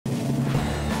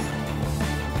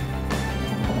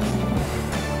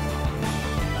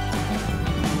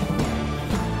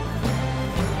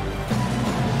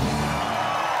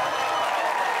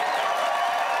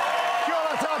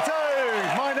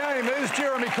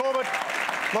Corbett.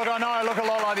 Look, I know I look a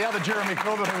lot like the other Jeremy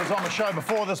Corbett who was on the show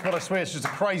before this, but I swear it's just a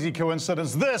crazy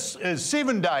coincidence. This is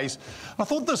 7 days. I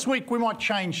thought this week we might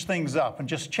change things up and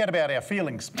just chat about our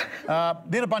feelings.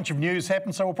 Then a bunch of news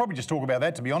happened, so we'll probably just talk about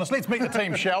that, to be honest. Let's meet the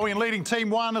team, shall we? And leading team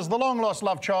one is the long-lost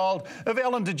love child of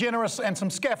Ellen DeGeneres and some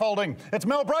scaffolding. It's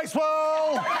Mel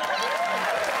Bracewell!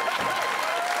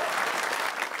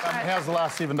 How's the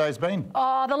last 7 days been?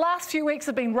 Oh, the last few weeks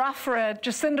have been rough for a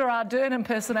Jacinda Ardern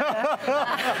impersonator.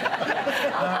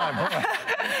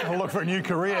 We'll look for a new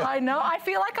career. I know. I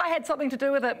feel like I had something to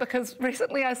do with it because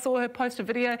recently I saw her post a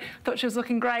video, thought she was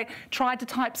looking great, tried to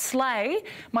type slay.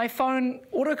 My phone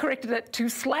auto-corrected it to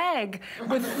slag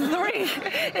with 3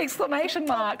 exclamation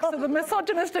marks. So the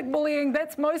misogynistic bullying,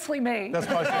 that's mostly me. That's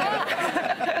mostly me.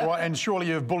 Right, and surely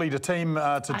you've bullied a team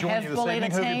to join you this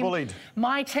evening. Who have you bullied?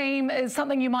 My team is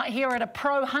something you might hear at a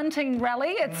pro-hunting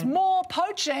rally. It's more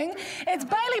poaching. It's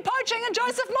Bailey Poching and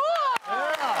Joseph Moore.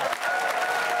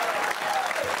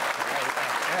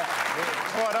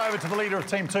 Right, over to the leader of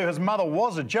Team 2. His mother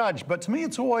was a judge, but to me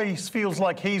it always feels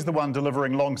like he's the one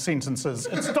delivering long sentences.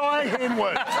 It's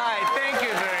Henwood. Hi, thank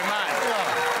you very much.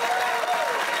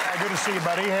 Good to see you,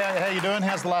 buddy. How you doing?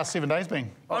 How's the last 7 days been?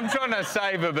 I'm trying to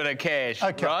save a bit of cash,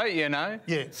 right, you know?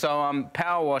 Yeah. So I'm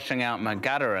power washing out my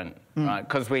guttering, right,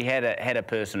 because we had a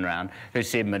person round who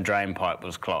said my drain pipe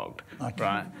was clogged,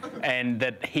 right, and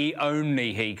that he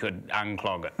could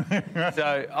unclog it.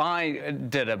 So I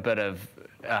did a bit of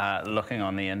looking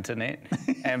on the internet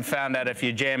and found out if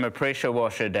you jam a pressure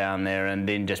washer down there and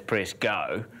then just press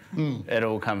go, it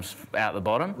all comes out the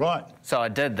bottom. Right. So I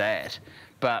did that,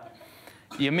 but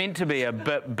you're meant to be a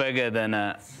bit bigger than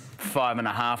a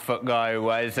 5.5-foot guy who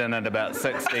weighs in at about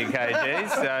 60 kgs,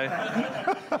 so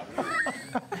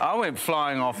I went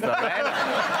flying off the ladder.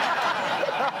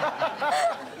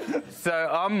 So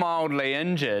I'm mildly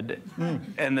injured,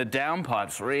 and the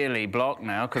downpipe's really blocked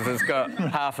now because it's got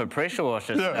half a pressure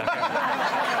washer stuck in it.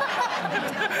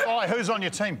 Oh, who's on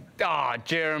your team? Oh,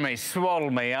 Jeremy,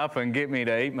 swaddle me up and get me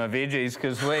to eat my veggies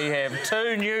because we have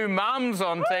 2 new mums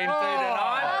on Team 2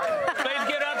 tonight. Please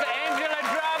get up to Angella,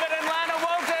 Dravid and Lana.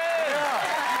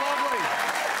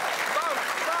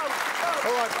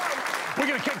 All right. We're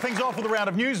going to kick things off with a round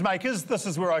of newsmakers. This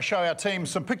is where I show our team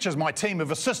some pictures my team of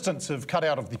assistants have cut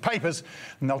out of the papers,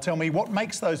 and they'll tell me what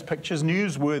makes those pictures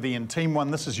newsworthy. In Team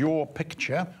 1, this is your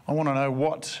picture. I want to know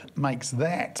what makes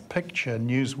that picture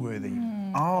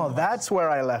newsworthy. Oh, that's where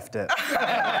I left it.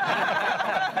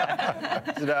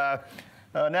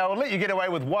 Now, I'll let you get away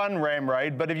with 1 ram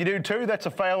raid, but if you do 2, that's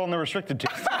a fail on the restricted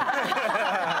test.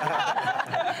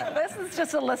 This is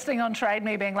just a listing on Trade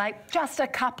Me being like, just a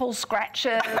couple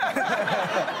scratches.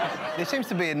 There seems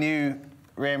to be a new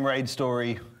ram raid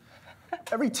story.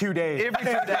 Every 2 days. Every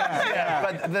 2 days, yeah.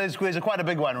 But there's quite a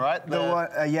big one, right?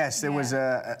 Yes, there was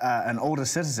an older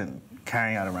citizen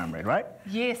carrying out a ram raid, right?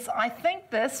 Yes, I think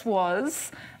this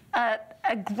was a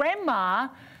grandma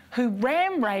who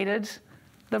ram raided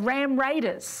the Ram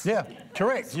Raiders. Yeah,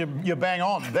 correct. You're bang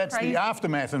on. That's the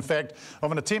aftermath, in fact,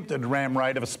 of an attempted ram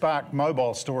raid of a Spark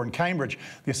mobile store in Cambridge.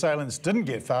 The assailants didn't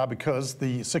get far because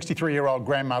the 63-year-old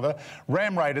grandmother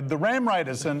ram raided the Ram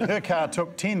Raiders, and her car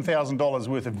took $10,000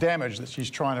 worth of damage that she's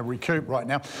trying to recoup right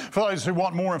now. For those who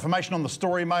want more information on the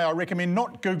story, may I recommend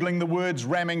not Googling the words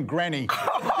ramming granny.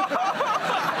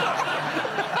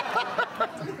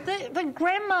 The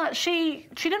grandma, she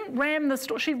didn't ram the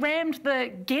store, she rammed the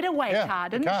getaway car,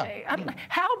 didn't she?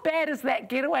 How bad is that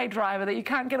getaway driver that you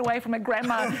can't get away from a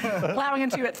grandma ploughing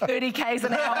into you at 30 k's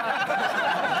an hour?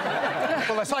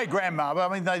 Well, they say grandma, but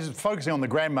I mean, they're focusing on the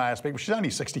grandma aspect, but she's only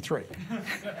 63.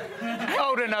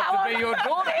 Old enough to be your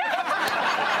daughter.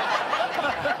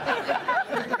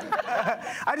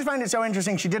 I just find it so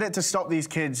interesting. She did it to stop these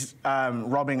kids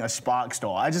robbing a Spark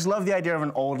store. I just love the idea of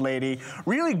an old lady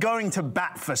really going to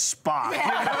bat for Spark.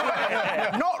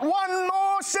 Yeah. Not one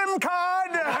more SIM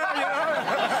card!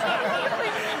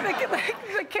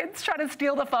 The kids try to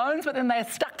steal the phones, but then they're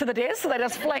stuck to the desk, so they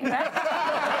just fling that.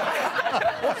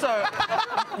 Also,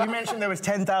 you mentioned there was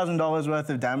 $10,000 worth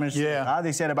of damage. Yeah.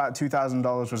 They said about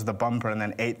 $2,000 was the bumper, and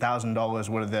then $8,000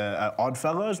 were the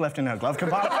Oddfellows left in her glove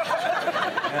compartment.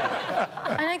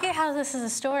 I don't get how this is a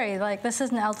story. Like, this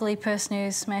is an elderly person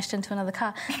who's smashed into another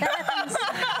car. That happens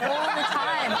all the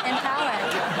time in power.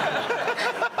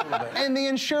 And the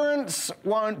insurance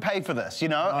won't pay for this, you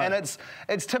know? No. And it's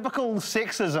typical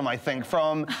sexism, I think,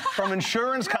 from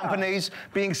insurance companies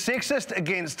being sexist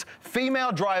against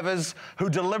female drivers who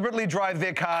deliberately drive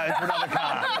their car into another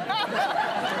car.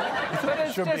 But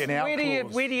it's just,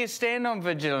 where do you stand on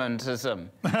vigilantism?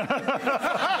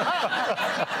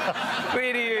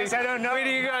 Where do you... I don't know. Where do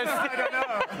you guys... I don't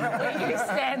know. You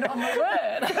stand on the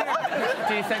word.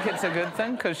 Do you think it's a good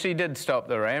thing? Because she did stop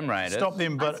the ram raiders. Stop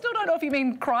them, but... I still don't know if you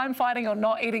mean crime fighting or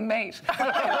not eating meat.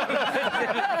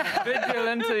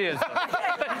 Vigilantism.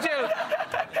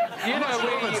 You know,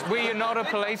 where you're not a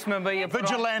policeman, but you're...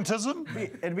 Vigilantism?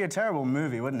 It'd be a terrible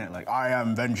movie, wouldn't it? Like, I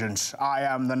am vengeance, I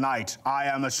am the knight, I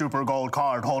am a super gold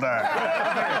card holder.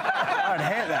 I'd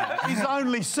hate that. He's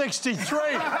only 63.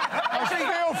 I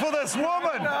feel for this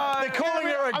woman. They're calling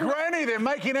her a granny. They're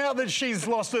making out that she's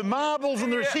lost her marbles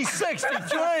and she's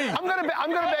 63. I'm gonna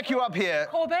back you up here.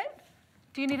 Corbett,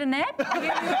 do you need a nap? Getting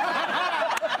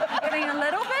a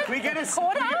little bit? We get a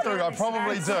caught up? I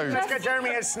probably do. Let's get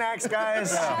Jeremy his snacks,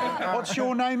 guys. What's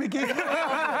your name again?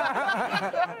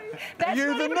 That's You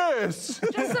not the even- nurse.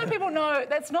 Just so people know,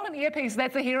 that's not an earpiece,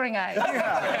 that's a hearing aid.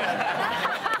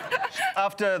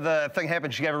 After the thing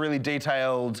happened, she gave a really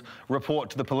detailed report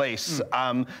to the police.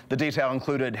 The detail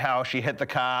included how she hit the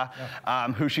car,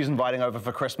 who she's inviting over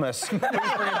for Christmas, who's bringing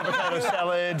the potato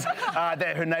salad,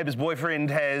 that her neighbour's boyfriend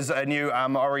has a new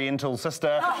Oriental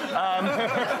sister.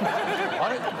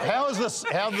 How does this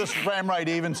ram raid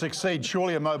even succeed?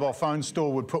 Surely a mobile phone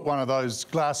store would put one of those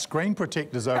glass screen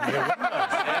protectors over their windows.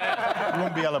 You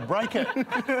wouldn't be able to break it.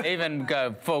 Even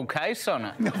go full case on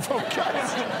it. Full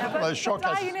case. Those shot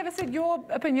Why cases. you never said your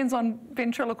opinions on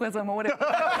ventriloquism or whatever?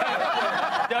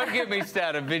 Don't get me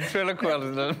started.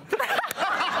 Ventriloquism.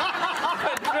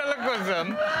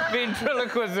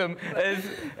 Ventriloquism is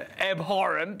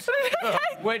abhorrent.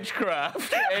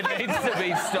 Witchcraft. It needs to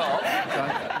be stopped.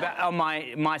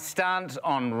 My stance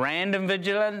on random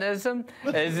vigilantism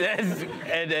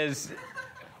is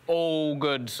all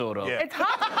good, sort of. It's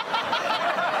hard.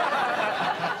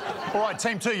 All right,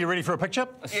 Team 2, you ready for a picture?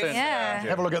 Yeah.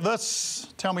 Have a look at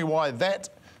this. Tell me why that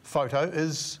photo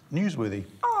is newsworthy.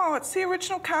 Oh, it's the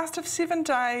original cast of 7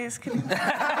 Days.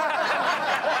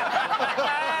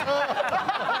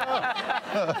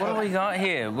 What do we got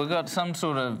here? We've got some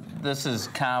sort of... This is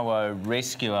Carwo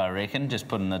Rescue, I reckon, just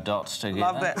putting the dots together.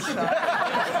 Love that show.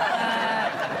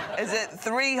 Is it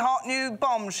 3 hot new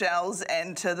bombshells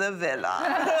enter the villa?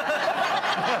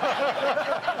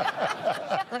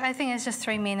 Look, I think it's just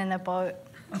 3 men in a boat.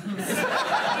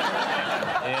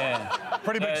 Yeah.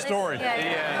 Pretty big story.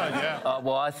 Yeah.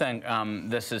 Well, I think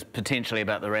this is potentially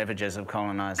about the ravages of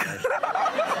colonisation.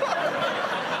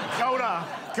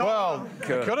 Well,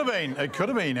 it could have been. It could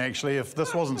have been, actually, if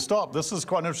this wasn't stopped. This is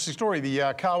quite an interesting story.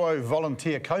 The Carwo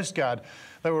Volunteer Coast Guard,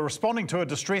 they were responding to a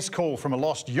distress call from a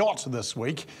lost yacht this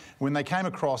week when they came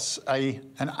across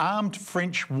an armed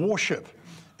French warship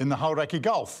in the Hauraki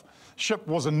Gulf. Ship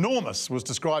was enormous, was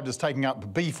described as taking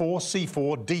up B4,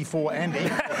 C4, D4 and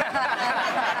E4.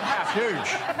 It's huge.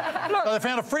 So they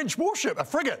found a French warship, a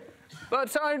frigate. But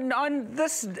so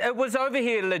it was over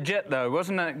here legit though,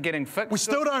 wasn't it? Getting fixed. We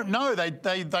still don't know.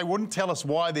 They wouldn't tell us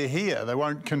why they're here. They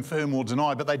won't confirm or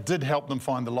deny, but they did help them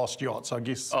find the lost yacht. So I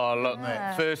guess. Oh look,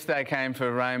 first they came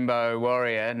for Rainbow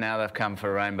Warrior, now they've come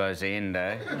for Rainbow's End,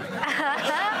 eh?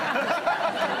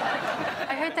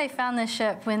 I heard they found the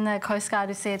ship when the Coast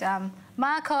Guard said,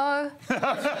 Marco.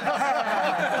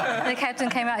 The captain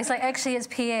came out, he's like, actually, it's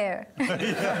Pierre. Wasn't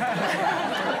it?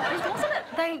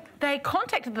 They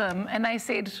contacted them and they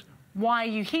said, why are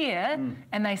you here?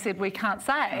 And they said, we can't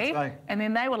say. And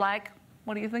then they were like,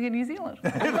 what do you think of New Zealand?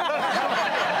 They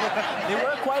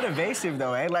were quite evasive,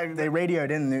 though, eh? Like, they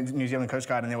radioed in the New Zealand Coast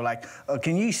Guard and they were like, oh,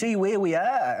 can you see where we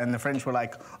are? And the French were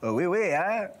like, oh, where we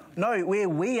are? No, where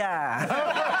we are.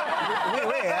 Where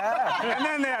we are. And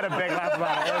then they had a big laugh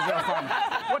about it. It was real fun.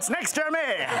 What's next, Jeremy?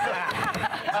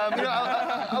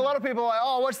 A lot of people are like,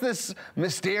 oh, what's this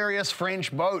mysterious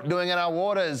French boat doing in our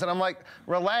waters? And I'm like,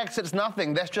 relax, it's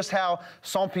nothing. That's just how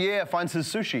Saint-Pierre finds his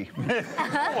sushi.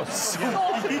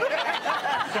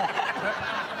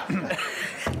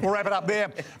 We'll wrap it up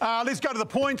there. Let's go to the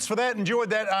points for that. Enjoyed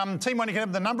that. Team 1, you can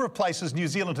have the number of places New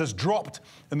Zealand has dropped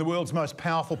in the world's most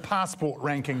powerful passport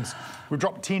rankings. We've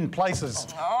dropped 10 places.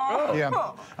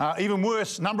 Yeah. Even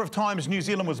worse, number of times New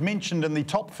Zealand was mentioned in the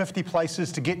top 50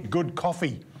 places to get good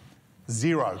coffee.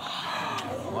 0.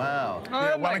 Wow.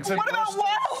 Yeah, What about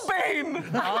Wild Bean?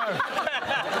 No.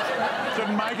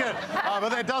 Didn't make it. But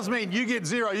that does mean you get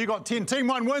 0, you got 10. Team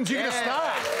 1 wins, you get a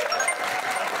start.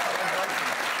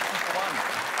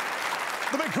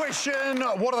 The big question,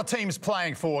 what are the teams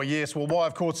playing for? Yes, well, why,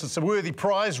 of course, it's a worthy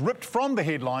prize ripped from the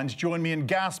headlines. Join me in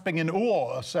gasping in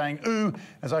awe, saying, ooh,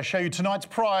 as I show you tonight's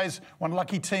prize, one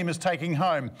lucky team is taking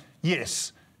home.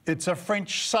 Yes, it's a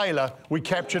French sailor we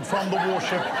captured from the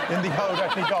warship in the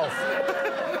Hauraki Gulf.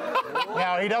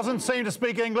 Now, he doesn't seem to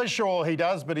speak English, or he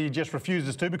does, but he just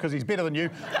refuses to because he's better than you.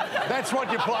 That's what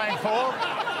you're playing for.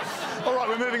 All right,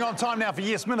 we're moving on. Time now for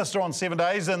Yes Minister on 7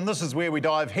 Days, and this is where we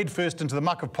dive headfirst into the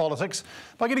muck of politics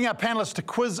by getting our panellists to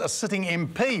quiz a sitting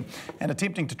MP and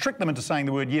attempting to trick them into saying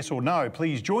the word yes or no.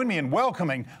 Please join me in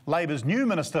welcoming Labour's new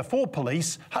Minister for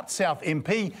Police, Hutt South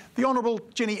MP, the Honourable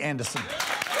Ginny Anderson.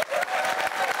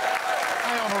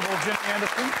 Hey, Honourable Ginny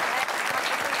Anderson.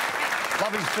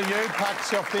 Lovely for you. Park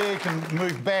yourself there, can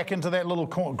move back into that little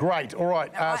corner. Great. All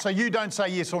right. So you don't say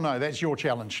yes or no. That's your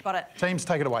challenge. Got it. Teams,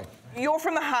 take it away. You're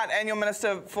from the Hutt and you're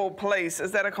Minister for Police.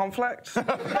 Is that a conflict?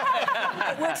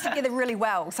 It works together really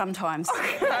well sometimes.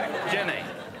 Ginny,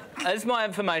 is my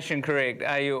information correct?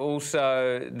 Are you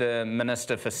also the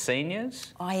Minister for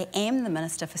Seniors? I am the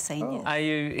Minister for Seniors. Are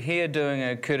you here doing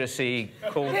a courtesy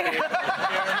call?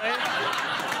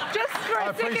 I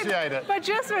appreciate it. But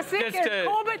just for a second,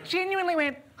 Corbett genuinely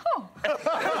went, oh. Ginny,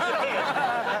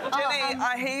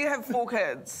 I hear you have 4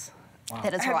 kids. Wow.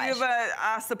 That is Have right. you ever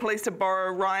asked the police to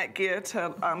borrow riot gear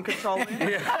to control them?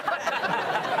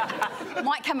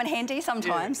 Might come in handy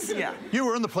sometimes. Yeah. You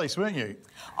were in the police, weren't you?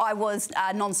 I was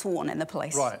non-sworn in the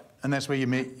police. Right. And that's where you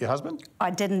met your husband?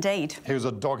 I did indeed. He was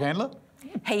a dog handler?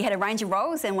 He had a range of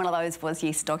roles, and one of those was,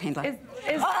 yes, dog handler.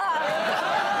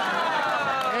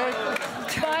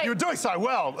 You were doing so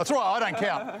well. That's right, I don't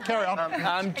count. Carry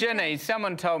on. Ginny,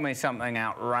 someone told me something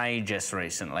outrageous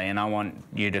recently, and I want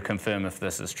you to confirm if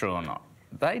this is true or not.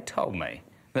 They told me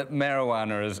that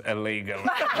marijuana is illegal.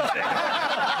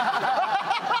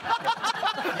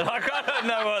 Like, I don't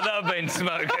know what they've been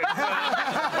smoking.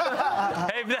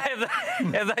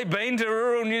 Have they been to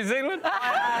rural New Zealand?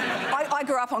 I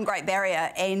grew up on Great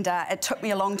Barrier, and it took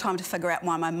me a long time to figure out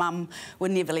why my mum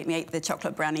would never let me eat the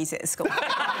chocolate brownies at school.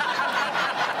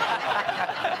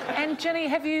 And Ginny,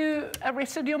 have you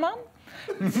arrested your mum?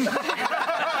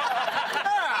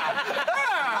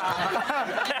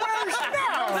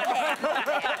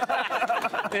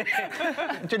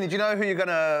 Ginny, do you know who you're going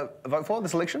to vote for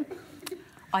this election?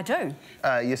 I do.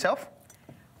 Yourself?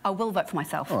 I will vote for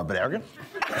myself. Oh, a bit arrogant.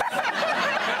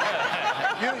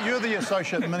 You're the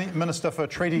Associate Minister for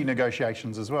Treaty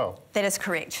Negotiations as well. That is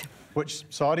correct. Which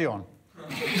side are you on?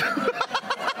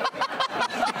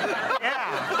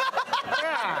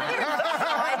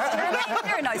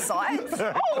 There are no sides.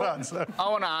 I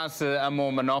want to ask a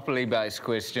more Monopoly-based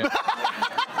question.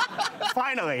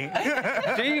 Finally.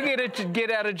 Do you get a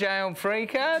get-out-of-jail-free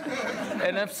card?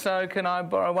 And if so, can I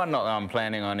borrow one? Not that I'm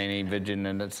planning on any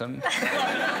vigilantism.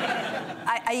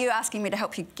 Are you asking me to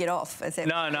help you get off? Is it?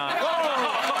 No.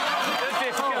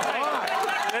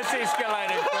 This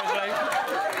escalated quickly.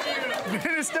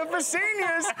 Minister for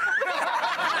Seniors.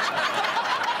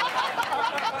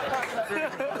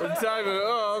 It's over.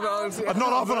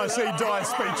 Not often I see Di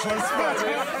speechless, but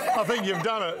I think you've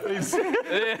done it. He's a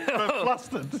bit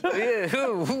flustered.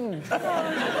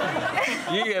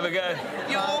 You have a go.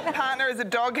 Your partner is a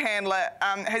dog handler.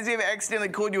 Has he ever accidentally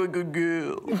called you a good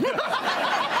girl?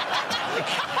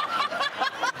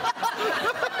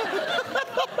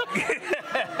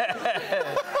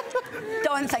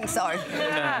 Don't think so.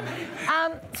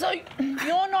 So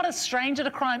you're not a stranger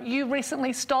to crime. You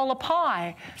recently stole a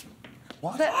pie.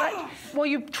 What? Well,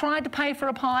 you tried to pay for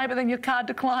a pie, but then your card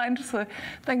declined, so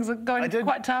things are going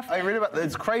quite tough. I read about that.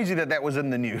 It's crazy that was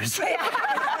in the news. I'm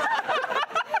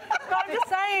just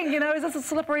saying, you know, is this a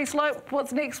slippery slope?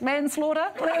 What's next?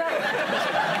 Manslaughter?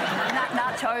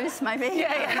 Nachos, maybe?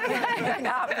 Yeah. I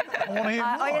want to hear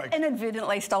more. I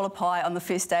inadvertently stole a pie on the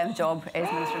first day of the job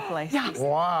as Minister of Police. Yes.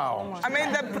 Wow. I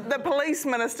mean, the police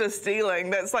minister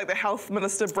stealing, that's like the health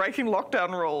minister breaking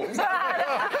lockdown rules.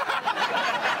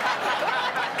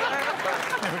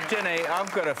 Ginny,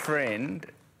 I've got a friend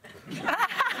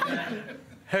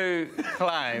who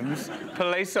claims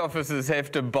police officers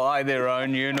have to buy their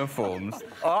own uniforms.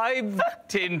 I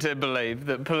tend to believe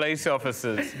that police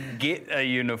officers get a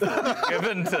uniform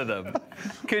given to them.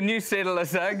 Can you settle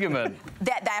this argument?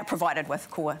 That they are provided with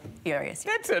core areas.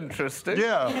 That's interesting.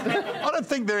 Yeah. I don't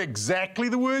think they're exactly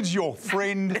the words your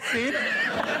friend said.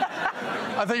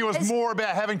 I think it was more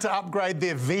about having to upgrade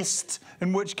their vest,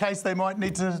 in which case they might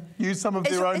need to use some of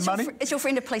their own money. Is your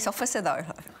friend a police officer, though?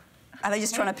 Are they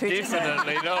just trying to purchase it?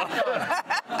 Definitely not.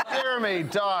 Jeremy,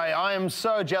 Di, I am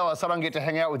so jealous I don't get to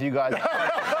hang out with you guys.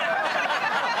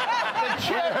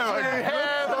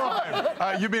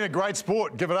 You've been a great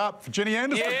sport. Give it up for Ginny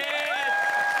Anderson.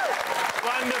 Yes!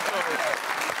 Wonderful.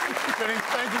 Ginny,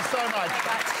 thank you so much.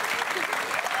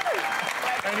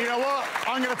 And you know what?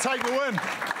 I'm going to take the win.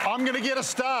 I'm going to get a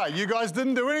star. You guys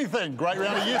didn't do anything. Great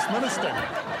round of yes, Minister.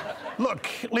 Look,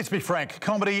 let's be frank,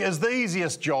 comedy is the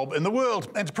easiest job in the world.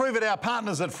 And to prove it, our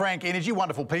partners at Frank Energy,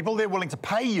 wonderful people, they're willing to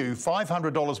pay you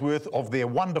 $500 worth of their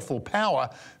wonderful power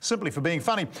simply for being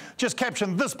funny. Just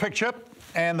caption this picture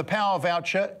and the power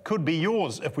voucher could be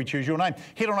yours if we choose your name.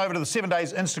 Head on over to the 7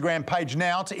 Days Instagram page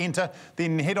now to enter,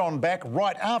 then head on back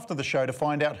right after the show to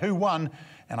find out who won,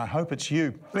 and I hope it's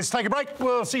you. Let's take a break.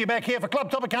 We'll see you back here for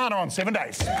Club Tropicana on 7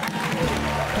 Days.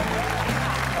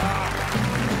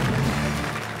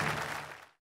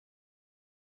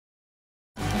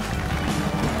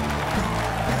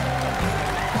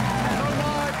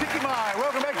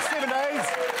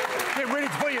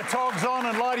 Togs on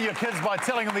and lie to your kids by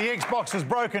telling them the Xbox is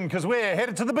broken because we're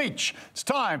headed to the beach. It's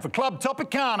time for Club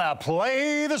Tropicana.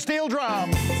 Play the steel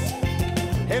drums.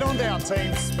 Head on down,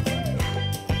 teams.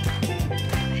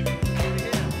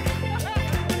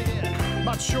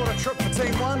 Much shorter trip for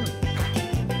Team 1.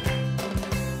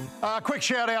 Quick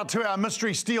shout out to our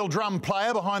mystery steel drum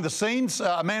player behind the scenes,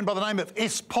 a man by the name of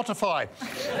Spotify.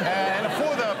 And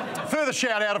for the further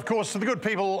shout out, of course, to the good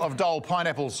people of Dole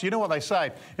Pineapples. You know what they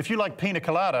say, if you like pina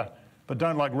colada but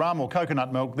don't like rum or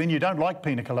coconut milk, then you don't like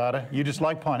pina colada, you just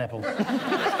like pineapples. All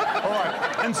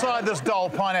right, inside this Dole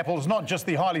pineapple is not just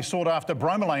the highly sought after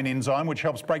bromelain enzyme, which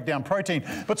helps break down protein,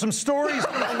 but some stories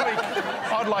of the week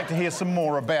I'd like to hear some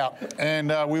more about. And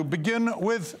we'll begin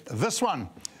with this one.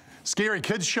 Scary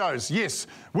kids shows, yes.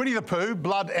 Winnie the Pooh,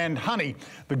 Blood and Honey,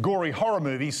 the gory horror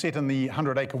movie set in the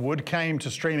 100-acre wood, came to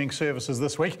streaming services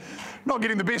this week. Not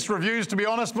getting the best reviews, to be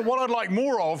honest, but what I'd like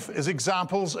more of is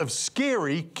examples of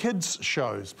scary kids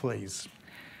shows, please.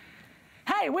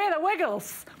 Hey, we're the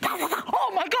Wiggles.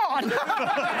 Oh, my God.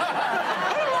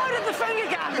 Who loaded the finger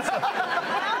guns?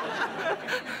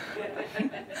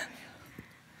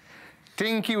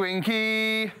 Tinky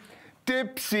Winky,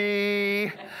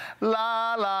 Dipsy,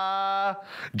 Lala,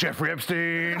 Jeffrey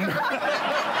Epstein.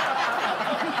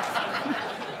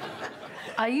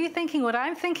 Are you thinking what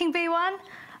I'm thinking, B1?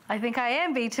 I think I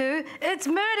am, B2. It's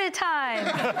murder time!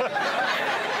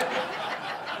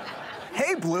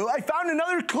 Hey, Blue, I found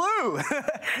another clue.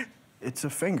 It's a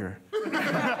finger.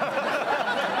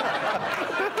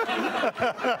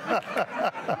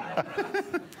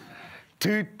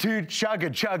 Toot, toot,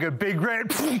 chugga, chugga, big red.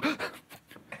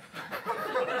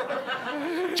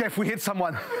 Jeff, we hit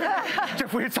someone.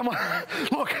 Jeff, we hit someone.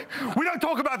 Look, we don't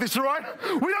talk about this, all right?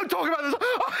 We don't talk about this.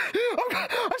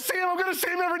 I see him. I'm going to see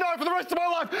him every night for the rest of my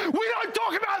life. We don't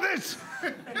talk about this.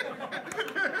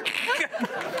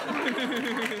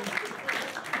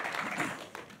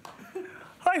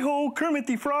 Hi-ho, Kermit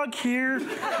the Frog here.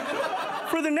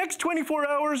 For the next 24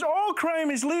 hours, all crime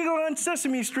is legal on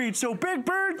Sesame Street, so Big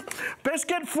Bird, best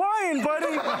get flying,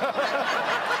 buddy.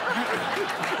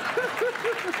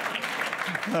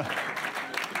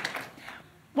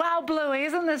 Wow, Bluey,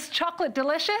 isn't this chocolate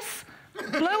delicious?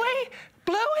 Bluey?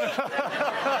 Bluey?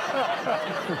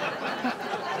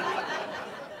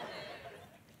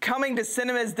 Coming to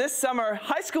cinemas this summer,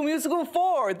 High School Musical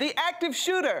 4, The Active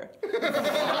Shooter.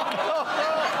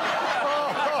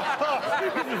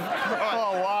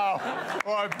 Oh, wow.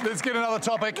 All right, let's get another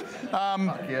topic.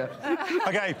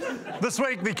 Okay, this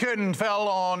week the curtain fell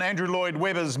on Andrew Lloyd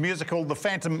Webber's musical The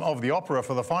Phantom of the Opera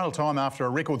for the final time after a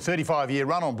record 35-year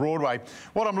run on Broadway.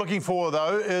 What I'm looking for,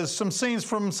 though, is some scenes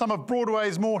from some of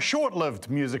Broadway's more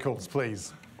short-lived musicals,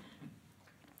 please.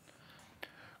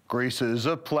 Greece is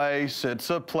a place, it's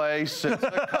a place, it's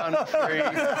a country.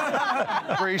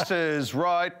 Greece is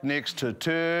right next to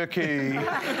Turkey.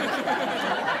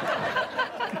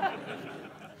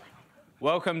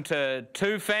 Welcome to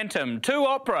Two Phantom, Two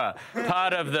Opera,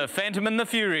 part of the Phantom and the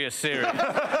Furious series.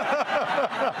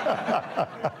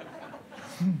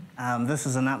 This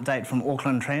is an update from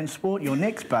Auckland Transport. Your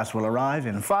next bus will arrive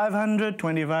in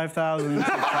 525,000.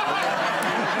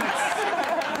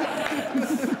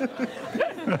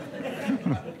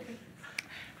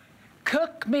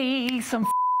 Cook me some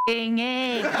f***ing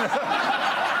eggs.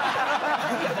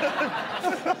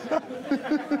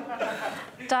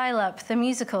 Dial Up, the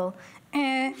musical.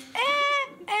 I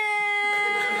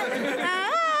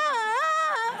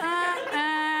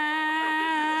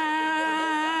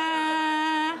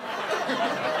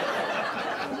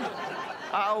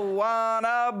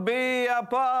wanna be a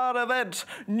part of it.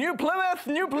 New Plymouth,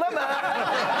 New Plymouth.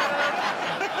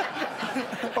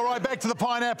 All right, back to the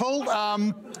pineapple.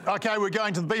 OK, we're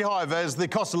going to the Beehive as the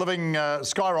cost of living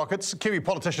skyrockets. Kiwi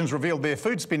politicians revealed their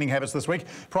food spending habits this week.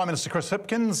 Prime Minister Chris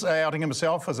Hipkins outing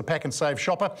himself as a pack and save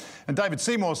shopper, and David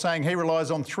Seymour saying he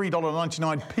relies on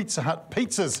 $3.99 Pizza Hut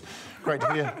pizzas. Great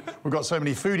to hear. We've got so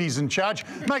many foodies in charge.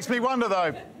 Makes me wonder,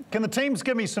 though, can the teams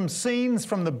give me some scenes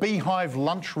from the Beehive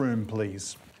lunchroom,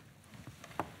 please?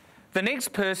 The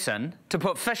next person to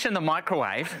put fish in the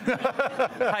microwave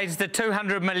pays the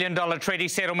 $200 million treaty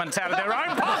settlements out of their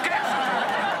own pockets.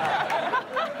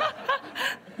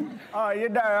 Oh, you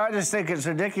know, I just think it's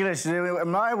ridiculous.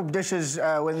 My dishes,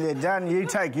 when they're done, you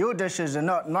take your dishes and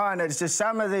not mine. It's just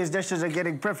some of these dishes are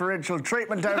getting preferential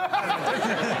treatment over other dishes,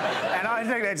 and I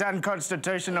think that's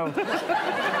unconstitutional.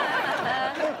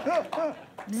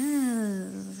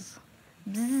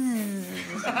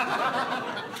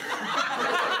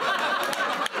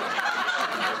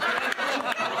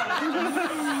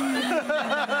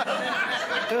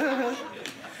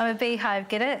 I'm a beehive,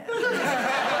 get it?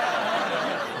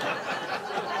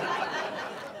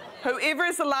 Whoever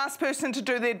is the last person to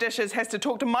do their dishes has to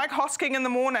talk to Mike Hosking in the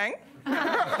morning.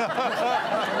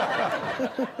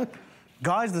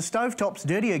 Guys, the stovetop's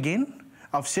dirty again.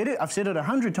 I've said it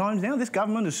 100 times now. This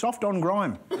government is soft on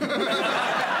grime.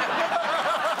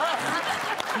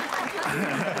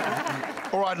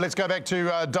 All right, let's go back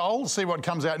to Dole, see what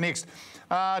comes out next.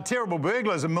 Terrible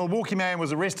burglars. A Milwaukee man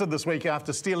was arrested this week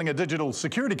after stealing a digital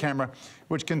security camera,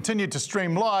 which continued to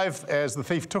stream live as the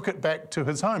thief took it back to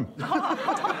his home.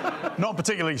 Not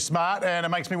particularly smart, and it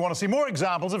makes me want to see more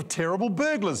examples of terrible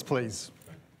burglars, please.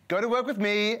 Go to work with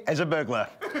me as a burglar.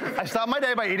 I start my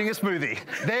day by eating a smoothie.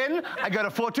 Then I go to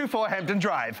 424 Hampton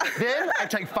Drive. Then I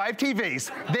take 5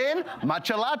 TVs. Then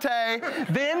matcha latte.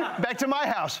 Then back to my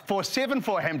house for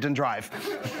 74 Hampton Drive.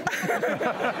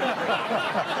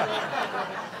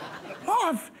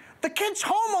 Marv, the kid's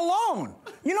home alone.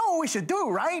 You know what we should do,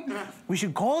 right? We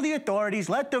should call the authorities,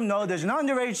 let them know there's an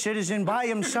underage citizen by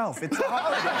himself. It's the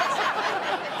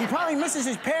holidays. He probably misses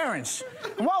his parents.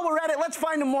 And while we're at it, let's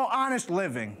find a more honest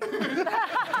living.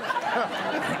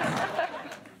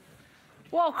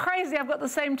 Well, crazy, I've got the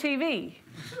same TV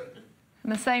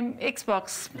and the same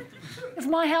Xbox. It's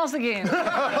my house again.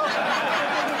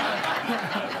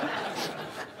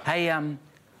 Hey,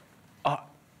 oh,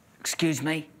 excuse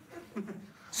me.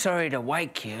 Sorry to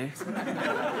wake you.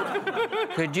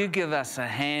 Could you give us a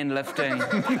hand lifting the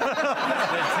TV to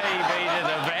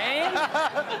the van?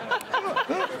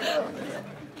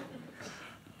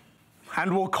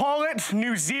 And we'll call it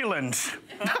New Zealand.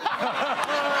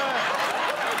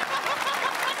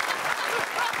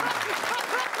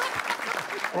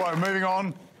 All right, moving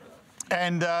on.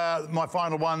 And my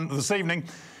final one this evening.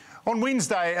 On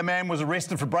Wednesday, a man was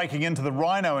arrested for breaking into the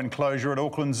rhino enclosure at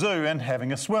Auckland Zoo and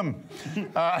having a swim.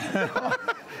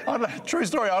 True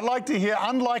story. I'd like to hear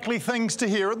unlikely things to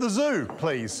hear at the zoo,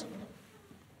 please.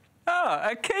 Oh,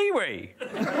 a kiwi.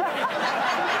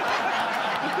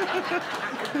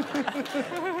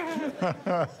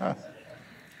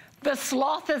 The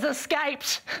sloth has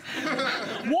escaped.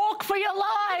 Walk for your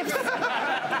lives.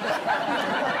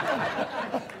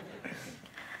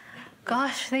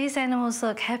 Gosh, these animals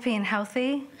look happy and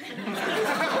healthy.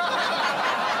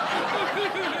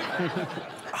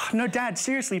 Oh, no, Dad,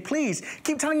 seriously, please.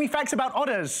 Keep telling me facts about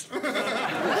otters.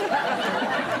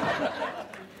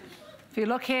 If you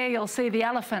look here, you'll see the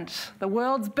elephant, the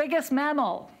world's biggest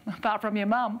mammal, apart from your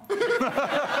mum.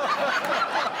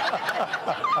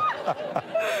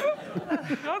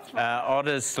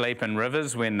 Otters sleep in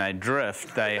rivers. When they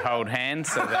drift, they hold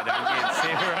hands so they don't get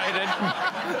separated.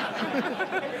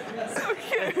 So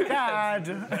cute. Dad.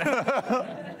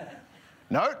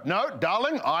 No,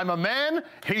 darling, I'm a man.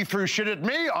 He threw shit at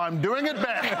me. I'm doing it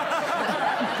back.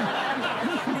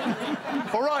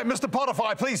 All right, Mr.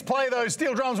 Potterfy, please play those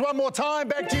steel drums one more time.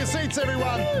 Back to your seats,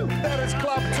 everyone. That is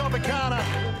Club Tropicana.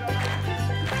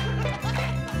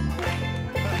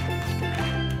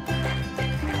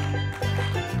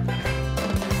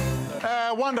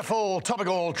 Wonderful,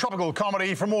 topical, tropical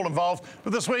comedy from all involved.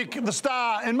 But this week, the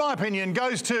star, in my opinion,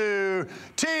 goes to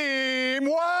Team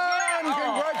 1.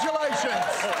 Congratulations.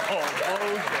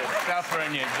 Bullshit.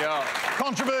 Suffering your job.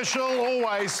 Controversial,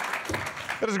 always.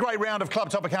 It is a great round of Club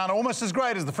Tropicana, almost as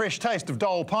great as the fresh taste of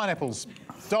Dole pineapples.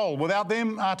 Dole, without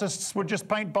them, artists would just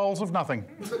paint bowls of nothing.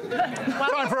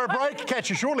 Time for a break. Catch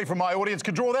you shortly from My Audience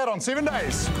Could Draw That on 7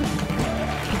 Days.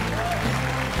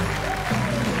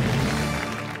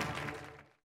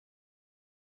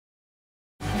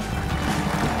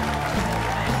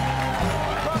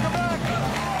 Welcome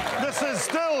back. This is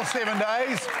still 7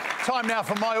 Days. Time now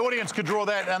for My Audience Could Draw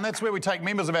That, and that's where we take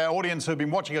members of our audience who've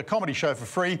been watching a comedy show for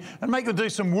free and make them do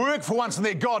some work for once in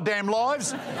their goddamn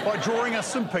lives by drawing us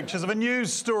some pictures of a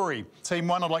news story. Team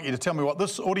 1, I'd like you to tell me what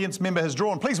this audience member has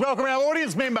drawn. Please welcome our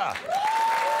audience member.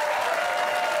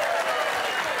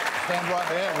 Stand right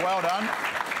there. Well done.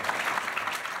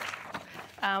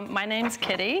 My name's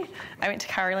Kitty. I went to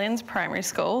Carolan's primary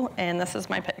school, and this is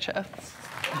my picture.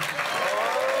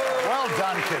 Well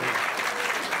done, Kitty.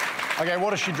 Okay,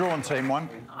 what has she drawn, Team 1?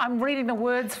 I'm reading the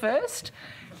words first.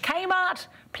 Kmart,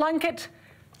 Plunket,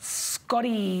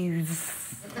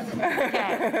 Scotties.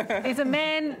 Okay. There's a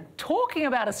man talking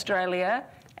about Australia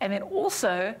and then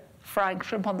also frying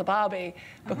shrimp on the barbie,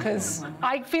 because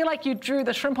I feel like you drew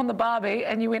the shrimp on the barbie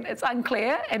and you went, it's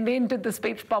unclear, and then did the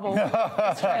speech bubble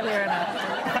Australia in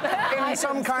it. In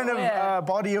some kind of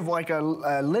body of, like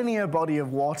a linear body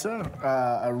of water,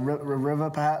 a river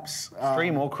perhaps.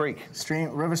 Stream or creek.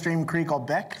 River, stream, creek or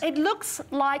beck. It looks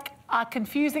like a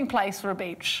confusing place for a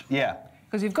beach. Yeah.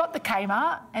 Because you've got the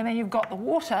Kmart, and then you've got the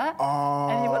water,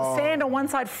 and you've got sand on one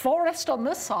side, forest on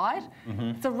this side.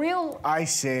 It's a real... I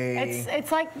see.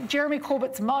 It's like Jeremy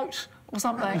Corbett's moat or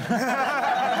something.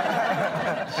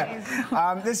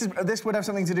 This would have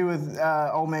something to do with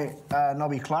old mate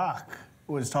Nobby Clark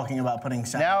was talking about putting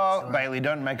sand. Now, Bailey,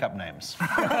 don't make up names.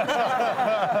 I've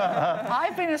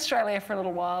been in Australia for a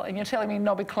little while, and you're telling me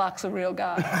Nobby Clark's a real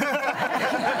guy.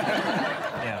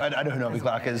 Yeah. I know who Nobby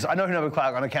Clark is. I know who Nobby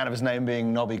Clark on account of his name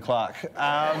being Nobby Clark.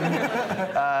 Mayor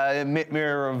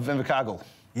of Invercargill.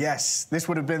 Yes, this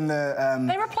would have been the...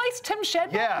 They replaced Tim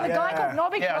Shedman with a guy called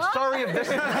Nobby Clark? Sorry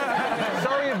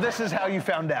if this is how you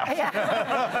found out.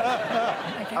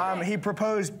 He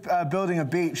proposed building a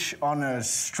beach on a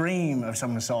stream of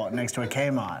some sort next to a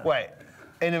Kmart. Wait,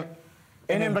 in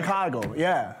Invercargill,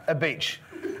 yeah. A beach.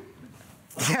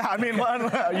 Yeah, I mean,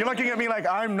 you're looking at me like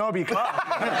I'm Nobby Clark.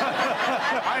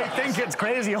 I think it's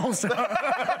crazy also.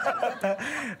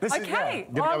 Okay,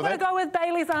 well, I'm going to go with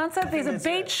Bailey's answer. There's a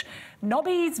beach,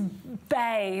 Nobby's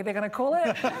Bay, they're going to call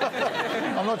it.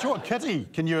 I'm not sure. Kitty,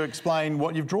 can you explain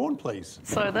what you've drawn, please?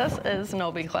 So this is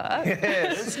Nobby Clark.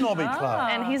 Yes, it's Nobby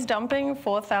Clark. And he's dumping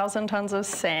 4,000 tons of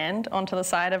sand onto the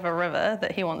side of a river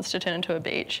that he wants to turn into a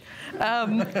beach.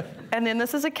 And then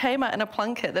this is a Kmart and a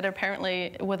Plunket that are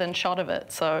apparently within shot of it.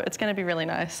 So it's going to be really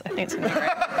nice. I think it's going to be great.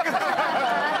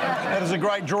 That is a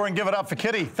great drawing. Give it up for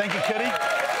Kitty. Thank you, Kitty.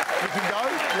 You can go.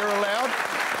 You're allowed.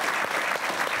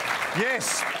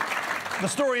 Yes. The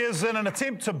story is, in an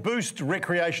attempt to boost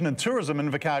recreation and tourism,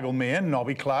 Invercargill Mayor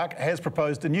Nobby Clark has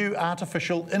proposed a new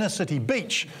artificial inner-city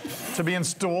beach to be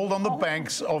installed on the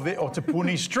banks of the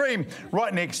Otapuni stream,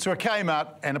 right next to a Kmart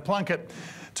and a Plunket.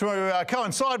 To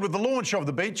coincide with the launch of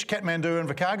the beach, Kathmandu and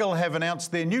Invercargill have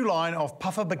announced their new line of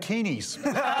puffer bikinis.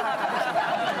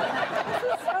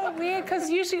 So weird, because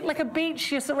usually, like a beach,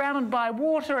 you're surrounded by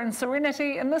water and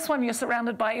serenity, and this one you're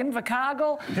surrounded by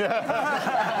Invercargill.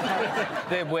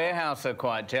 Their warehouse are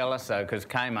quite jealous, though, because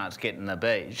Kmart's getting the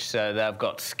beach, so they've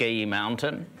got Ski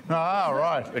Mountain. Ah,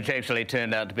 right. Which actually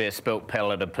turned out to be a spilt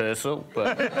pellet of Purcell.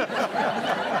 But...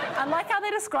 I like how they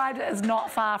described it as not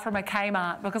far from a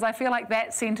Kmart, because I feel like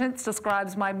that sentence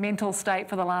describes my mental state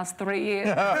for the last 3 years.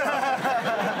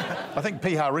 I think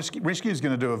Piha Rescue is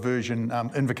going to do a version,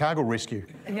 Invercargill Rescue.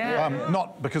 Yeah.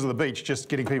 Not because of the beach, just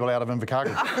getting people out of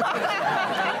Invercargill.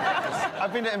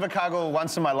 I've been to Invercargill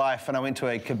once in my life, and I went to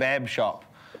a kebab shop.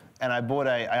 And I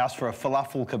asked for a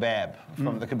falafel kebab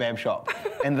from the kebab shop.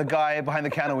 And the guy behind the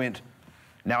counter went,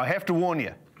 "Now I have to warn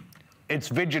you, it's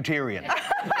vegetarian."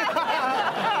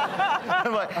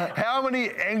 I'm like, how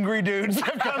many angry dudes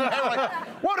have come there like,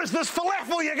 what is this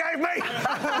falafel you gave me?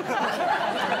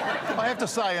 I have to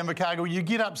say, Invercargill, you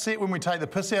get upset when we take the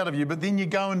piss out of you, but then you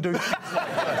go and do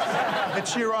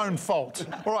it's your own fault.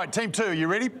 All right, Team 2, you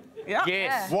ready? Yeah.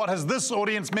 Yes. What has this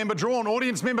audience member drawn?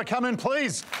 Audience member, come in,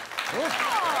 please. Oh,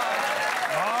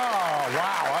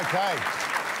 wow, okay.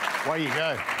 Away you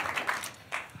go.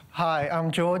 Hi,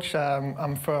 I'm George.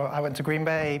 I went to Green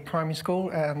Bay Primary School,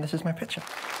 and this is my picture.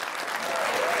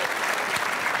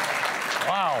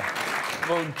 Wow.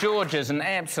 Well, George is an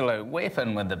absolute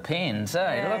weapon with the pens,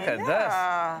 eh? Look at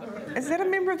this. Is that a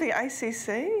member of the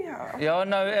ACC? Yeah,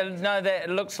 no, that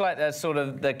looks like that's sort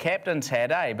of the captain's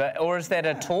hat, eh? Or is that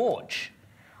a torch?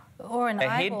 Or an eyeball.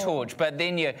 head torch, but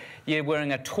then you're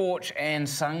wearing a torch and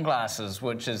sunglasses,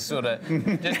 which is sort of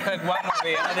just pick one or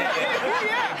the other.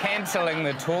 You're cancelling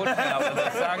the torch now with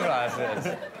the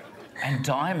sunglasses. And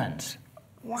diamonds.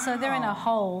 Wow. So they're in a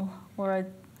hole or a...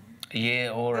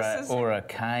 Yeah, or a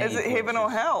cave. Is it heaven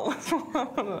or hell?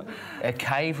 A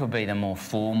cave would be the more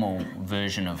formal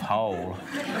version of hole.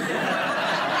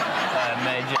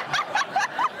 I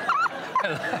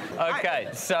imagine. Okay,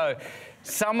 so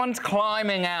someone's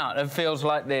climbing out. It feels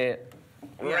like they're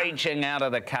reaching out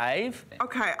of the cave.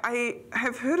 Okay, I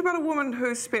have heard about a woman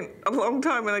who spent a long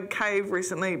time in a cave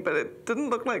recently, but it didn't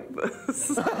look like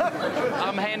this.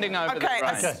 I'm handing over the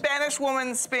reins. A Spanish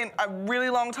woman spent a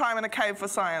really long time in a cave for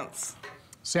science.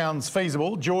 Sounds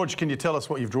feasible. George, can you tell us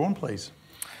what you've drawn, please?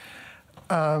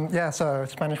 Yeah, so a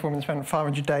Spanish woman spent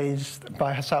 500 days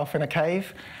by herself in a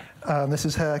cave. This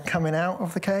is her coming out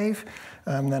of the cave.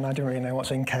 Then I didn't really know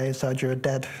what's in caves, so I drew a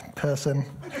dead person.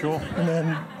 Sure. And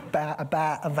then a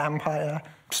bat, a vampire,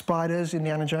 spiders,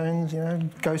 Indiana Jones, you know,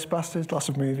 Ghostbusters, lots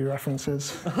of movie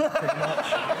references, pretty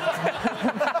much.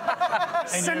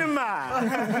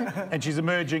 Cinema! And she's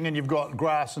emerging, and you've got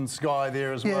grass and sky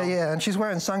there as well. Yeah, and she's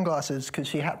wearing sunglasses because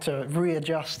she had to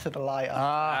readjust to the light.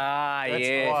 That's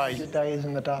yes. why. Days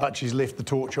in the dark. But she's left the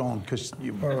torch on because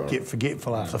you get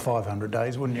forgetful after 500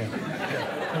 days, wouldn't you?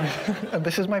 And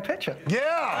this is my picture.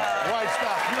 Yeah! Great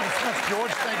stuff. You're dismissed,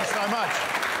 George. Thank you so much.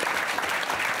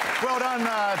 Well done,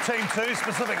 Team 2,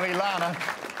 specifically Lana.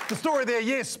 The story there,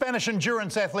 yes, Spanish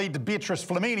endurance athlete Beatrice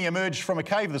Flamini emerged from a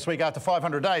cave this week after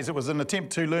 500 days. It was an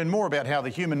attempt to learn more about how the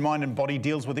human mind and body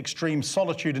deals with extreme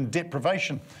solitude and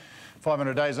deprivation.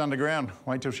 500 days underground.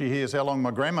 Wait till she hears how long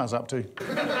my grandma's up to.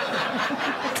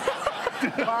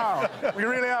 Wow, we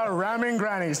really are ramming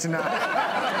grannies tonight.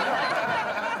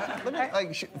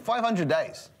 Like 500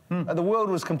 days. The world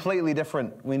was completely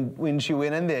different when she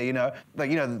went in there, you know. Like,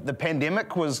 you know, the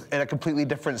pandemic was at a completely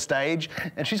different stage,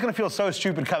 and she's going to feel so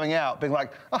stupid coming out, being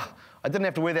like, oh, I didn't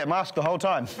have to wear that mask the whole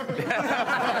time.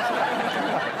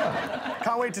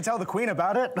 Can't wait to tell the Queen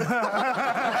about it.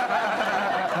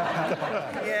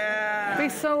 Yeah. It'd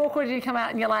be so awkward you come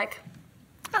out and you're like,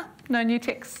 oh, no new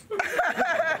ticks.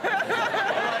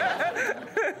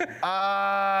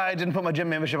 I didn't put my gym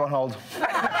membership on hold.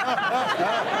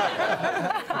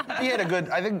 He had a good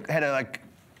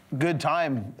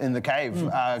time in the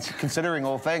cave, considering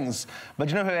all things. But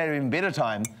you know who had an even better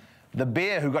time? The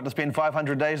bear who got to spend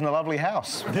 500 days in a lovely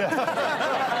house.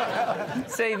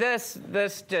 See, this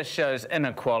just shows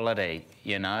inequality,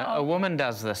 you know. A woman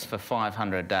does this for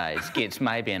 500 days, gets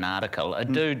maybe an article. A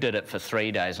dude did it for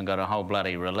 3 days and got a whole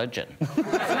bloody religion.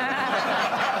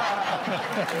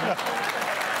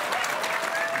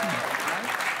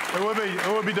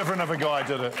 It would be different if a guy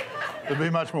did it. There'd be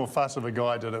much more fuss if a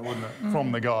guy did it, wouldn't it?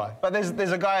 From the guy. But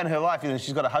there's a guy in her life, you know,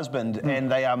 she's got a husband,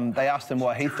 and they asked him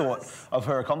what he thought of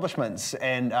her accomplishments,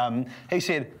 and he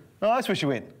said, oh, that's where she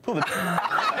went. Pull the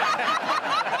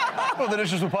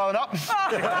dishes were piling up.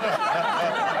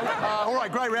 All right,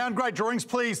 great round, great drawings.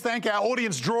 Please thank our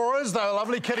audience drawers. They were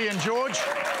lovely, Kitty and George.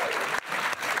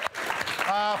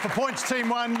 For points, Team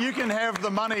 1, you can have the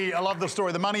money. I love the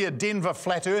story. The money a Denver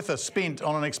flat earther spent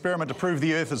on an experiment to prove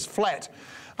the Earth is flat.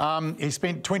 He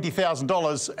spent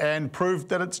 $20,000 and proved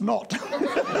that it's not.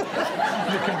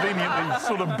 You're conveniently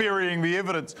sort of burying the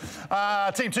evidence.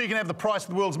 Team 2, you can have the price of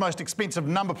the world's most expensive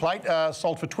number plate,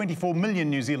 sold for 24 million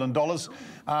New Zealand dollars.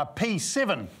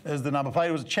 P7 is the number plate.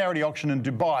 It was a charity auction in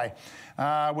Dubai,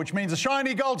 which means a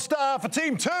shiny gold star for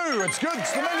Team 2. It's good.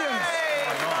 It's the millions.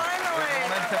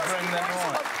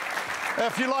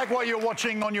 If you like what you're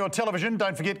watching on your television,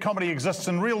 don't forget comedy exists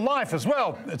in real life as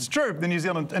well. It's true. The New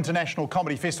Zealand International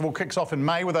Comedy Festival kicks off in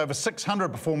May with over 600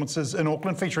 performances in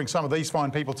Auckland, featuring some of these fine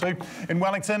people too, in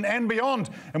Wellington and beyond.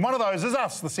 And one of those is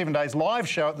us, the 7 Days live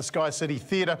show at the Sky City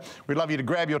Theatre. We'd love you to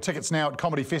grab your tickets now at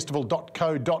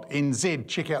comedyfestival.co.nz.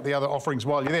 Check out the other offerings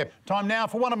while you're there. Time now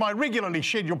for one of my regularly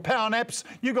scheduled power naps.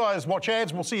 You guys watch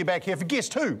ads. We'll see you back here for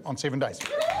Guess Who on 7 Days.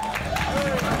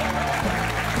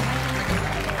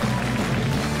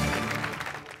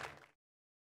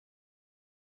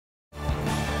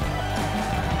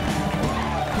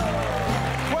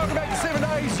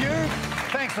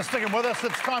 Thanks for sticking with us.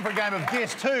 It's time for a game of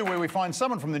Guess Who, where we find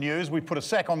someone from the news, we put a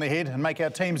sack on their head and make our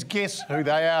teams guess who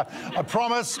they are. I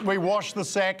promise we wash the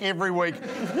sack every week.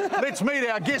 Let's meet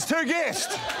our Guess Who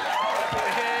guest.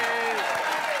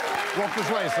 Walk this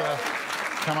way, sir.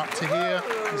 Come up to here.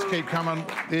 Just keep coming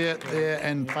there,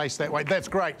 and face that way. That's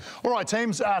great. All right,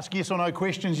 teams, ask yes or no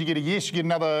questions. You get a yes, you get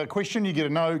another question, you get a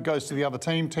no, goes to the other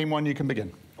team. Team 1, you can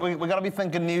begin. We've got to be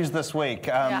thinking news this week.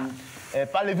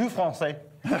 Parlez-vous français?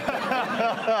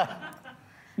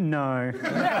 No.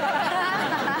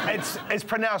 It's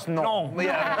pronounced non.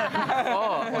 Yeah.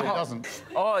 Oh, it doesn't.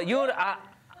 Oh,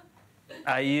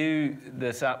 are you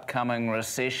this upcoming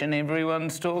recession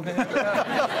everyone's talking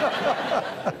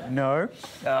about? No.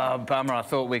 Oh, bummer. I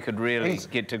thought we could really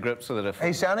get to grips with it.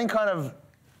 He's sounding kind of...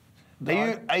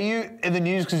 Are you in the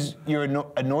news because you're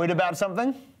annoyed about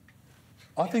something?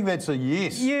 I think that's a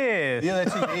yes. Yes. Yeah,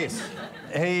 that's a yes.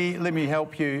 Let me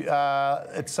help you.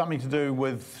 It's something to do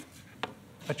with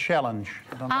a challenge.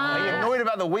 Are you annoyed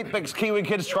about the Weet-Bix Kiwi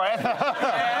Kids triathlon?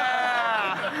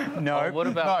 No. Oh, what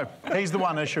about... No, he's the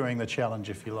one issuing the challenge,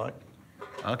 if you like.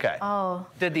 Okay. Oh.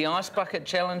 Did the ice bucket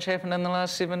challenge happen in the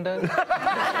last 7 days?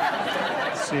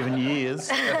 7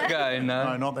 years. Okay, no.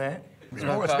 No, not that. It's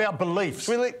about beliefs.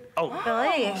 Really? Oh.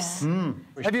 Beliefs.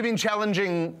 Have you been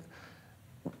challenging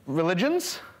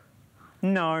religions?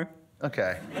 No.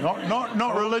 Okay.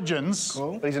 Not religions.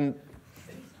 Cool. He's in...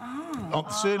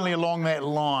 Certainly along that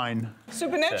line.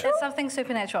 Supernatural? It's something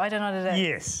supernatural. I don't know what it is.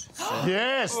 Yes.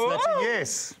 Yes, that's a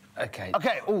yes. Okay.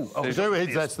 Okay.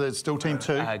 That's still team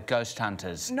 2. Ghost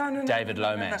Hunters. No, David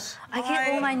Lomas. I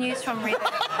get all my news from Reddit.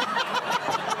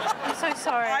 I'm so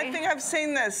sorry. I think I've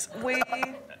seen this. We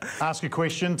Ask a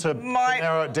question to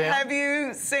narrow it down. Have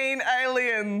you seen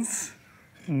Aliens?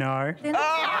 No.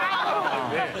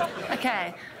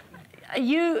 Okay. Are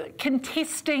you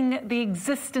contesting the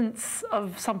existence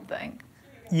of something?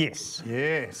 Yes.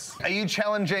 Yes. Are you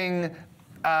challenging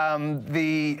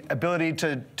the ability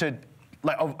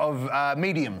of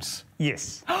mediums?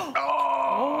 Yes.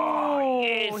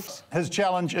 Yes. His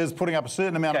challenge is putting up a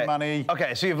certain amount of money.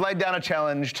 Okay, so you've laid down a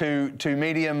challenge to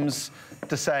mediums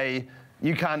to say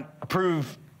you can't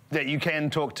prove that you can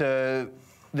talk to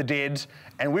the dead,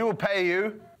 and we will pay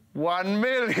you $1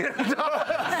 million.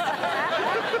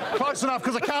 Close enough,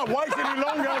 because I can't wait any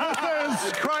longer. This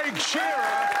is Craig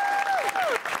Shearer,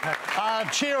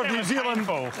 chair of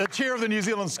the New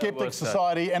Zealand Skeptics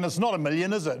Society, and it's not $1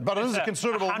 million, is it? But it is a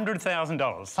considerable... $100,000.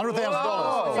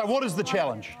 $100,000. So what is the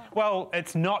challenge? Well,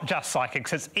 it's not just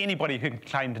psychics, it's anybody who can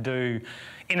claim to do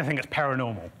anything that's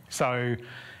paranormal. So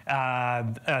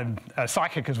a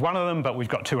psychic is one of them, but we've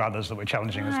got 2 others that we're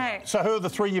challenging as well. So who are the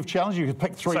 3 you've challenged? You could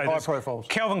pick 3 high profiles.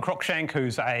 Calvin Cruikshank,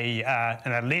 who's an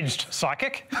alleged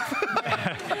psychic.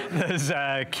 There's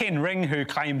Ken Ring, who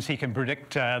claims he can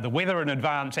predict the weather in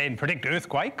advance and predict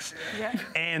earthquakes. Yeah.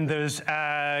 And there's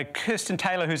Kirsten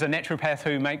Taylor, who's a naturopath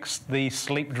who makes the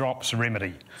sleep drops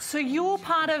remedy. So you're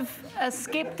part of a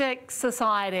skeptic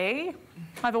society.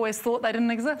 I've always thought they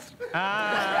didn't exist.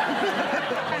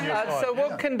 So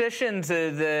what conditions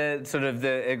are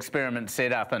the experiment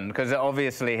set up in? Because it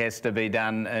obviously has to be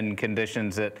done in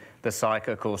conditions that the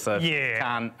psychic also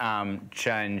can't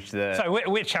change the... So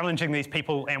we're challenging these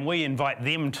people, and we invite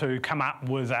them to come up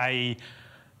with a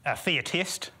fair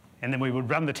test, and then we would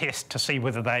run the test to see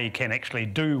whether they can actually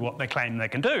do what they claim they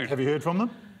can do. Have you heard from them?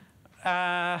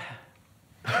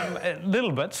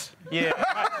 Little bits, yeah.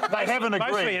 They haven't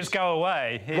agreed. Mostly it's go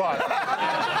away. Yeah. Right.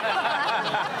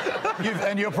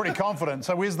 And you're pretty confident.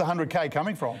 So where's the 100K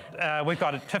coming from? We've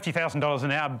got $50,000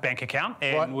 in our bank account,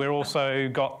 and we've also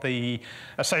got the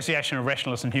Association of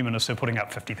Rationalists and Humanists who are putting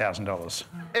up $50,000.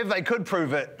 If they could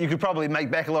prove it, you could probably make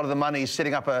back a lot of the money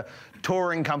setting up a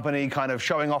touring company kind of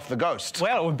showing off the ghost.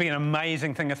 Well, it would be an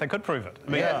amazing thing if they could prove it.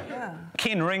 I mean,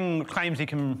 Ken Ring claims he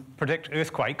can predict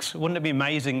earthquakes. Wouldn't it be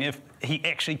amazing if he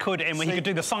actually could, and he could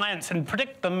do the science and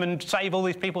predict them and save all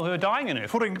these people who are dying in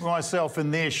earthquakes? Putting myself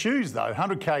in their shoes, though,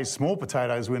 100K is small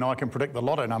potatoes when I can predict the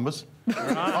lotto numbers. I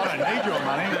don't need your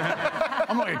money.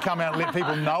 I'm not going to come out and let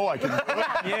people know I can do it.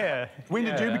 Yeah. When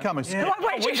did you become a skeptic?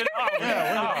 When did you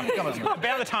become a skeptic?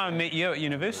 About the time I met you at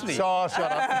university. So,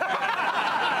 shut up.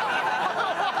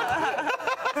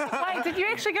 Wait, did you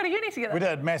actually go to uni together? We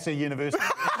did, Massey University.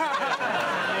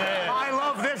 I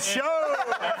love this show.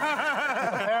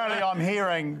 Apparently, I'm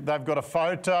hearing they've got a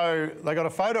photo. They got a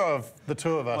photo of the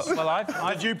 2 of us. Well,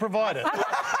 did you provide it?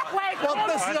 Wait, well,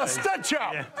 this is a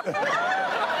stitch-up.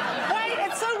 Wait,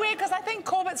 it's so weird because I think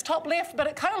Corbett's top left, but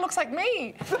it kind of looks like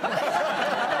me.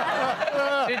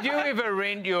 Did you ever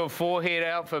rent your forehead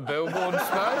out for billboard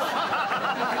smoke?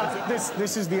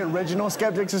 This is the original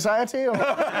Skeptic Society? Or?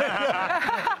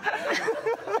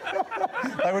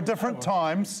 They were different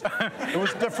times. It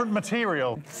was different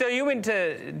material. So you went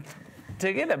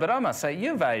together, but I must say,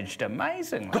 you've aged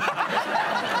amazingly.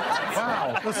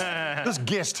 Wow. This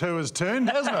guest who has turned,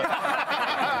 hasn't it?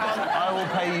 I will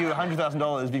pay you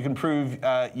 $100,000 if you can prove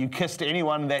you kissed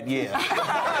anyone that year.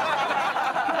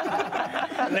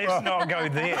 Let's not go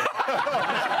there.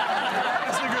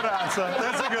 That's a good answer.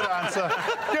 That's a good answer.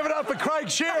 Give it up for Craig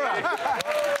Shearer.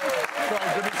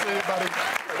 Craig, good to see you, buddy.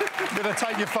 Better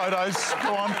take your photos.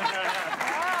 Go on.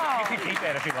 You can keep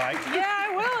that if you like. Yeah,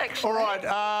 I will, actually. All right.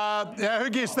 Who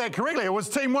guessed that correctly? It was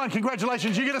Team 1.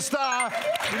 Congratulations. You get a star.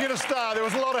 You get a star. There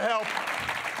was a lot of help.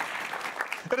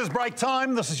 It is break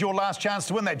time. This is your last chance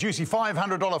to win that juicy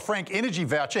 $500 Frank Energy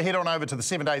voucher. Head on over to the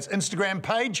 7 Days Instagram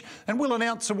page and we'll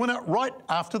announce a winner right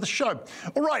after the show.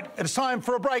 All right, it's time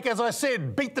for a break. As I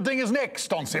said, Beat the Dingers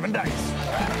next on 7 Days.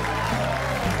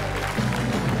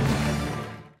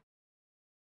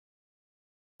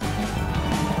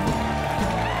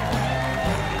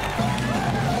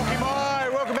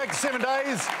 Welcome back to 7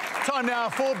 Days. Time now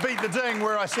for Beat the Ding,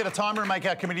 where I set a timer and make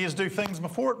our comedians do things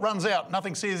before it runs out.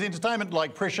 Nothing says entertainment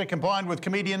like pressure combined with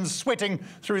comedians sweating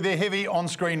through their heavy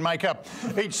on-screen makeup.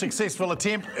 Each successful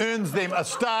attempt earns them a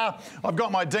star. I've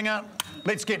got my dinger.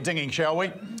 Let's get dinging, shall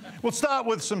we? We'll start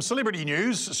with some celebrity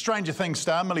news. Stranger Things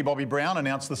star Millie Bobby Brown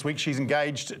announced this week she's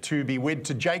engaged to be wed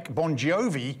to Jake Bon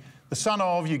Jovi, the son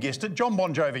of, you guessed it, John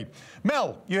Bon Jovi.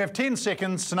 Mel, you have 10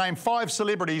 seconds to name 5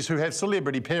 celebrities who have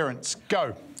celebrity parents.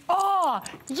 Go. Oh,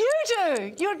 you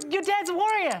do. Your dad's a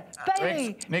warrior,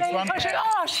 baby. Next one. Poching.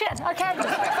 Oh shit. Okay, I'm so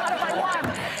excited by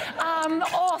one.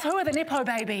 Oh, who are the nepo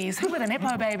babies? Lily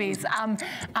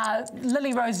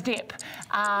Rose Depp.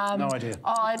 No idea.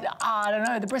 I don't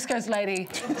know. The Briscoes lady.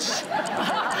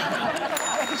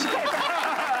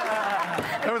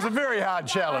 It was a very hard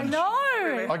challenge. I know.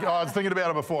 I was thinking about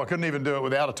it before. I couldn't even do it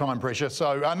without a time pressure.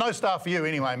 So no star for you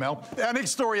anyway, Mel. Our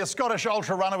next story, a Scottish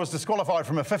ultra runner was disqualified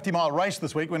from a 50-mile race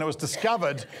this week when it was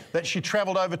discovered that she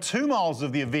travelled over 2 miles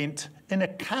of the event in a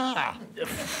car.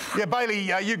 Yeah,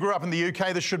 Bailey, you grew up in the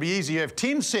UK. This should be easy. You have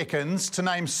 10 seconds to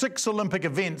name 6 Olympic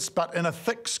events, but in a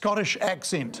thick Scottish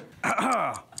accent.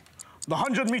 The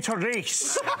 100-metre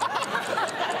race.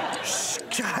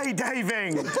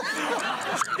 Skydiving.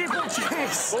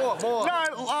 Steeplechase. More.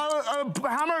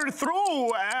 Hammer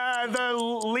throw. The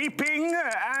leaping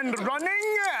and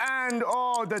running and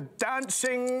the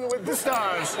dancing with the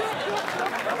stars.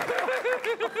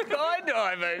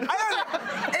 Skydiving. I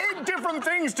had 8 different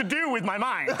things to do with my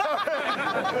mind.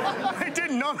 I did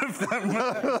none of them.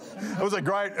 It was a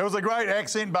great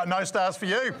accent, but no stars for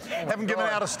you. Haven't given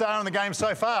out a star in the game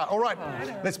so far. All right,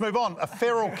 let's move on. A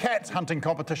feral cat hunting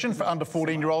competition for under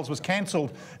 14-year-olds was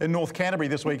cancelled in North Canterbury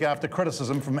this week after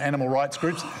criticism from animal rights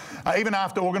groups, even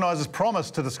after organisers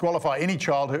promised to disqualify any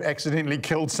child who accidentally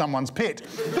killed someone's pet.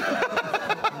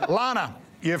 Lana,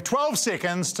 you have 12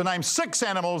 seconds to name 6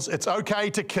 animals it's okay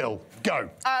to kill. Go.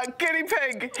 Guinea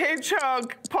pig,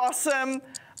 hedgehog, possum,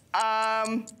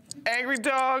 angry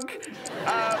dog,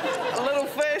 little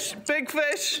fish, big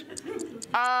fish,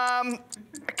 a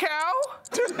cow.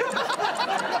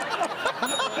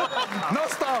 No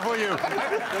star for you.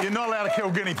 You're not allowed to kill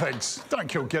guinea pigs. Don't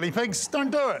kill guinea pigs.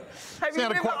 Don't do it. Have you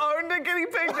never owned a guinea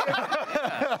pig?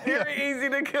 Very easy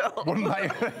to kill. Wouldn't they?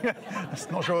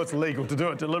 I'm not sure it's legal to do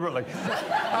it deliberately.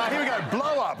 Here we go.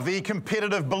 Blow Up, the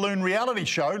competitive balloon reality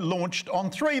show, launched on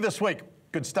 3 this week.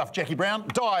 Good stuff, Jackie Brown.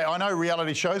 Di, I know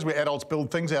reality shows where adults build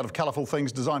things out of colourful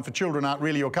things designed for children aren't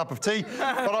really your cup of tea,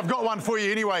 but I've got one for you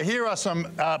anyway. Here are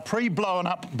some pre-blown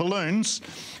up balloons,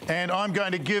 and I'm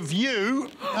going to give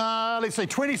you, let's see,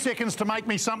 20 seconds to make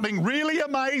me something really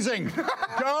amazing.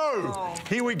 Go.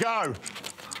 Here we go.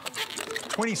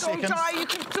 20 seconds. Don't die, you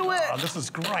can do it. Oh, this is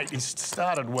great. He's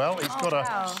started well. He's got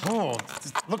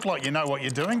look like you know what you're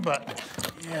doing, but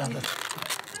yeah, the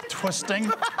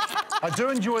twisting. I do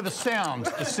enjoy the sound.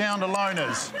 The sound alone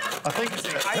is. I think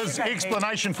his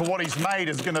explanation for what he's made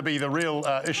is going to be the real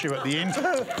issue at the end.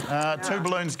 2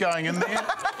 balloons going in there.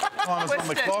 Time is on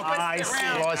the clock. Nice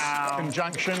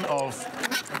conjunction of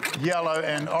yellow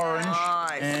and orange.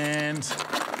 Nice. And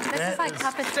this is like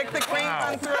puppet. Stick the green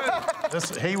one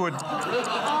through. He would.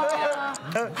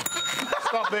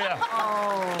 Stop there.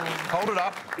 Hold it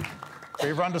up for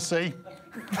everyone to see.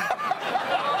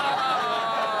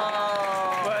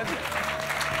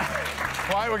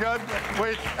 Right, we go.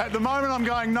 At the moment, I'm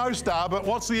going no star, but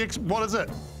what is it?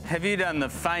 Have you done the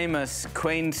famous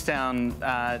Queenstown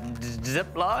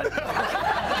zip line?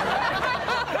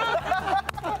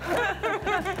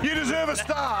 You deserve a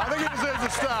star. I think he deserves a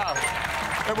star.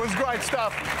 It was great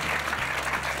stuff.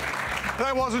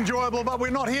 That was enjoyable, but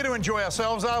we're not here to enjoy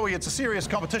ourselves, are we? It's a serious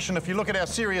competition. If you look at our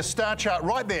serious star chart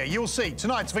right there, you'll see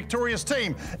tonight's victorious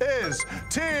team is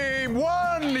Team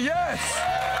 1. Yes!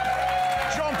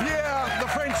 Jean-Pierre, the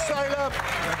French sailor,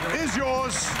 is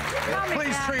yours.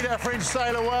 Please treat our French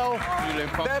sailor well.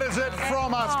 That is it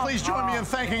from us. Please join me in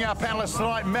thanking our panellists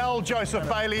tonight, Mel, Joseph,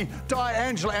 Bailey, Di,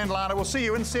 Angela and Lana. We'll see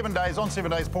you in 7 days on 7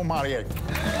 Days, Paul Marier.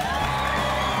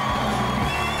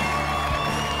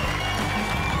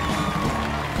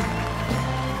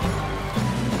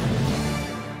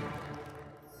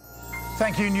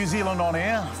 Thank you, New Zealand On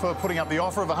Air, for putting up the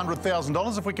offer of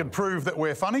 $100,000 if we could prove that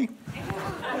we're funny.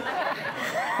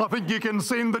 I think you can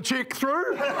send the cheque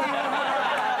through.